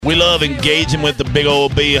We love engaging with the big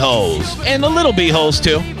old bee-holes. And the little bee-holes,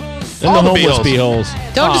 too. And the homeless bee-holes.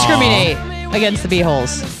 Don't discriminate against the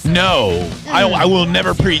bee-holes. No. I will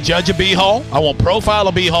never prejudge a bee-hole. I won't profile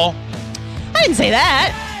a bee-hole. I didn't say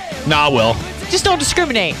that. No, I will. Just don't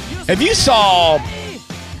discriminate. If you saw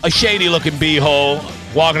a shady-looking bee-hole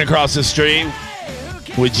walking across the street,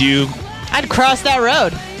 would you... I'd cross that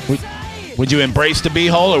road. Would you embrace the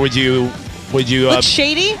bee-hole, or would you... Look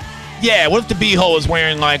shady? Yeah, what if the bee-hole is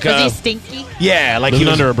wearing like Was he stinky? Yeah, like Living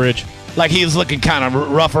he was under a bridge. Like he was looking kind of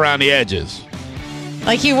rough around the edges.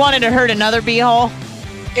 Like he wanted to hurt another bee-hole?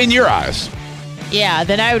 In your eyes. Yeah,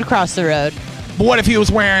 then I would cross the road. But what if he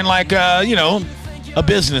was wearing like a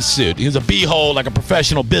business suit? He was a bee-hole, like a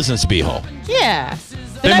professional business bee-hole. Yeah.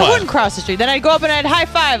 Then Then I what? wouldn't cross the street. Then I'd go up and I'd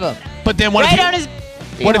high-five him. But then what right if he, on his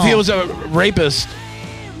what if he bee-hole. was a rapist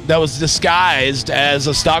that was disguised as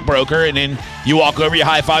a stockbroker, and then you walk over, you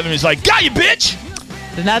high-five him, and he's like, "Got you, bitch!"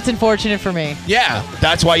 Then that's unfortunate for me. Yeah,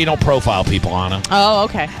 that's why you don't profile people, Anna. Oh,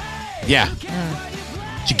 okay. Yeah.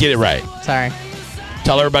 Did you get it right? Sorry.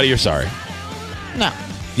 Tell everybody you're sorry. No.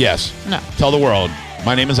 Yes. No. Tell the world.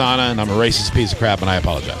 My name is Anna, and I'm a racist piece of crap, and I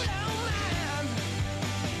apologize.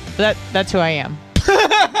 That's who I am.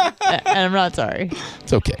 And I'm not sorry.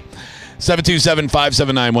 It's okay.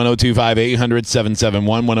 727-579-1025,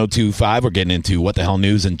 800-771-1025. We're getting into What the Hell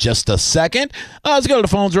News in just a second. Let's go to the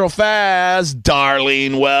phones real fast.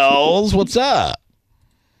 Darlene Wells, what's up?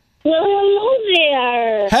 Well, hello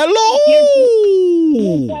there. Hello.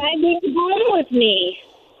 Driving home with me.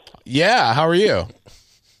 Yeah, how are you?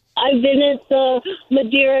 I've been at the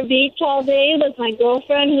Madeira Beach all day with my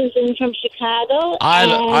girlfriend who's in from Chicago.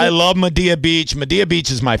 I love Medea Beach. Medea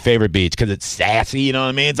Beach is my favorite beach because it's sassy, you know what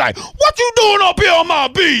I mean? It's like, what you doing up here on my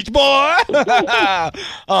beach, boy? I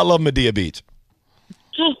love Medea Beach.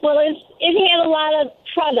 Well, it had a lot of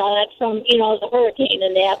crud on it from, the hurricane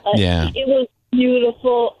and that, but Yeah. it was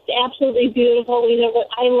beautiful, absolutely beautiful.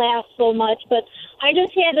 I laughed so much, but I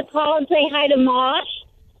just had to call and say hi to Mosh.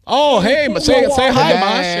 Oh, hey, say hi, Hey,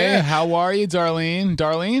 Mosh. Yeah. how are you, Darlene?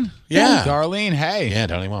 Darlene? Yeah. Darlene, hey. Yeah,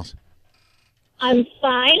 Darlene Wells. I'm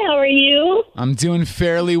fine. How are you? I'm doing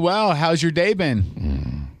fairly well. How's your day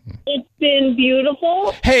been? It's been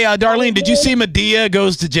beautiful. Hey, Darlene, did you see Medea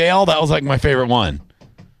Goes to Jail? That was like my favorite one.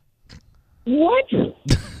 What?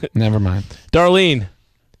 Never mind. Darlene,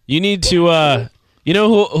 you need to. You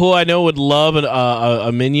know who I know would love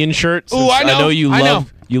a Minion shirt? Ooh, I know. I know you I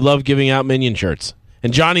love you love giving out Minion shirts,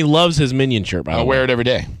 and Johnny loves his Minion shirt. By the I way, wear it every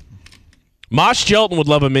day. Mosh Shelton would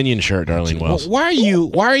love a Minion shirt. Darlene Wells. Why are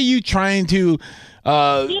you trying to?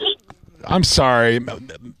 I'm sorry,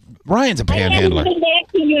 Ryan's a I haven't panhandler. been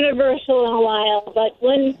back to Universal in a while, but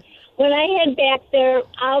when I head back there,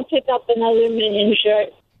 I'll pick up another Minion shirt.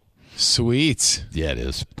 Sweet. Yeah, it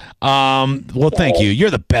is. Well, thank you. You're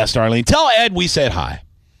the best, Darlene. Tell Ed we said hi.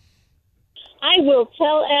 I will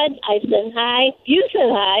tell Ed I said hi. You said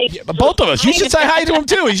hi. Yeah, but both of us. You should say hi to him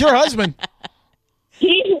too. He's your husband.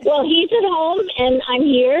 He's at home and I'm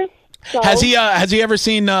here. So. Has he ever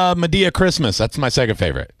seen Medea Christmas? That's my second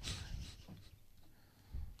favorite.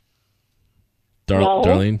 No.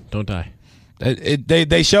 Darlene, don't die.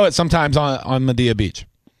 They show it sometimes on Medea Beach.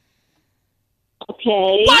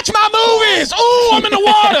 Okay. Watch my movies. Ooh, I'm in the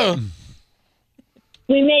water.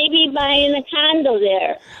 We may be buying a condo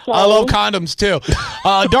there. So. I love condoms too.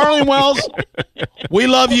 Darlene Wells, we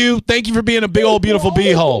love you. Thank you for being a big old beautiful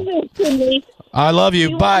beehole. I love you.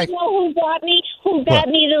 You Bye. know who got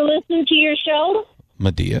me to listen to your show?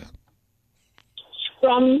 Medea.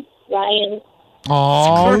 Scrum Ryan.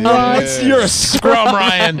 Oh, you're a scrum,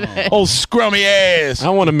 Ryan. Old scrummy ass. I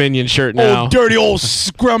want a Minion shirt now. Old dirty old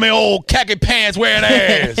scrummy old khaki pants wearing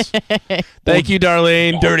ass. Thank you,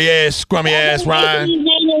 Darlene. Dirty ass, scrummy ass, Ryan.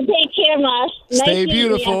 Take care, Mosh. Nice Stay meeting you.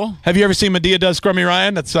 beautiful. Have you ever seen Medea does Scrummy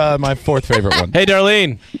Ryan? That's my fourth favorite one. Hey,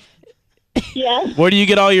 Darlene, Yes. where do you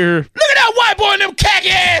get all your Look at that white boy in them khaki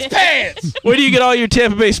ass pants. Where do you get all your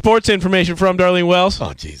Tampa Bay sports information from, Darlene Wells?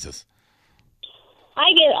 Oh, Jesus.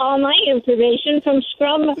 I get all my information from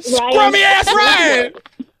Scrum Ryan. Scrummy ass Ryan.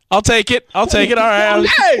 I'll take it. All right.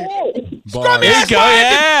 Hey, scrummy There you ass go. Ryan.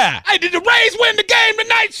 Yeah. Hey, did the Rays win the game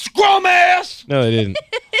tonight, scrum ass? No, they didn't.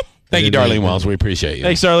 Thank you, Darlene Wells. We appreciate you.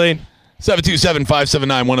 Thanks, Darlene.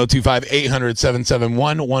 727-579-1025,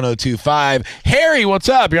 800-771-1025. Harry, what's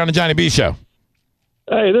up? You're on the Johnny B Show.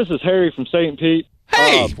 Hey, this is Harry from St. Pete.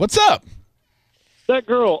 Hey, what's up? That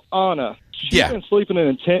girl, Anna, she's Yeah. been sleeping in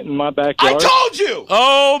a tent in my I backyard. told you.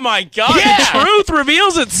 Oh, my God. Yeah. The truth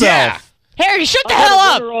reveals itself. Yeah. Harry, shut the I had hell to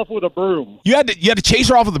up. run her off with a broom. You had to chase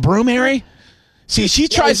her off with the broom, Harry? See, she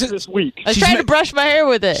tries to. this week. I was She's trying ma- to brush my hair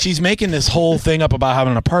with it. She's making this whole thing up about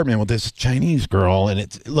having an apartment with this Chinese girl, and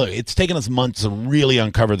it's taken us months to really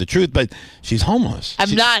uncover the truth. But she's homeless.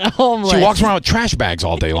 I'm not homeless. She walks around with trash bags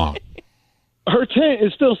all day long. Her tent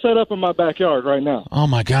is still set up in my backyard right now. Oh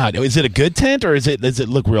my God! Is it a good tent or does it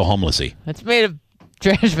look real homelessy? It's made of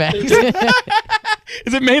trash bags.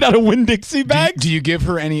 Is it made out of Winn-Dixie bags? Do you give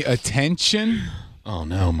her any attention? Oh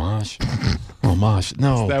no, Mosh. Oh Mosh,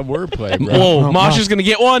 no. That wordplay, bro. Whoa, No, Mosh Mosh. is going to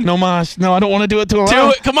get one. No, Mosh. No, I don't want to do it to her.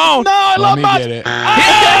 Do it. Come on. No, I Let love me Mosh. get it.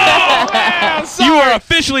 You are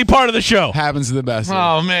officially part of the show. Happens to the best. of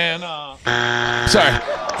Oh man. Sorry.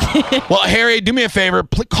 Well, Harry, do me a favor.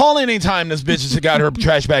 Call anytime this bitch has got her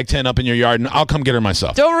trash bag tent up in your yard, and I'll come get her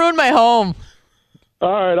myself. Don't ruin my home.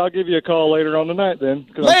 All right, I'll give you a call later on tonight then.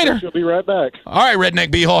 'Cause I'm Later. sure she'll be right back. All right,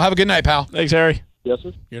 redneck beehole. Have a good night, pal. Thanks, Harry. Yes,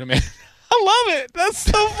 sir. You're the man. I love it. That's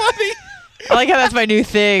so funny. I like how that's my new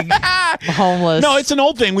thing. I'm homeless. No, it's an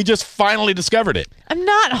old thing. We just finally discovered it. I'm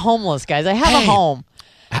not homeless, guys. I have a Hey. home.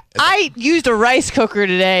 I used a rice cooker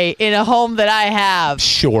today in a home that I have.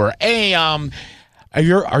 Sure. Hey, are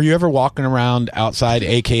you ever walking around outside,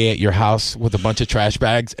 aka at your house, with a bunch of trash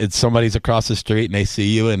bags, and somebody's across the street and they see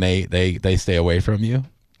you and they stay away from you?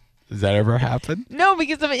 Does that ever happen? No,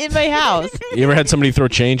 because I'm in my house. You ever had somebody throw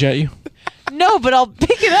change at you? No, but I'll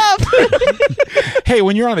pick it up. Hey,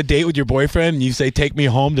 when you're on a date with your boyfriend and you say, "Take me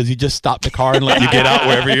home," does he just stop the car and let you get out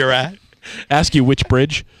wherever you're at? Ask you which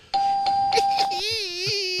bridge?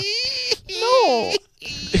 No.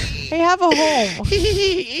 I have a home.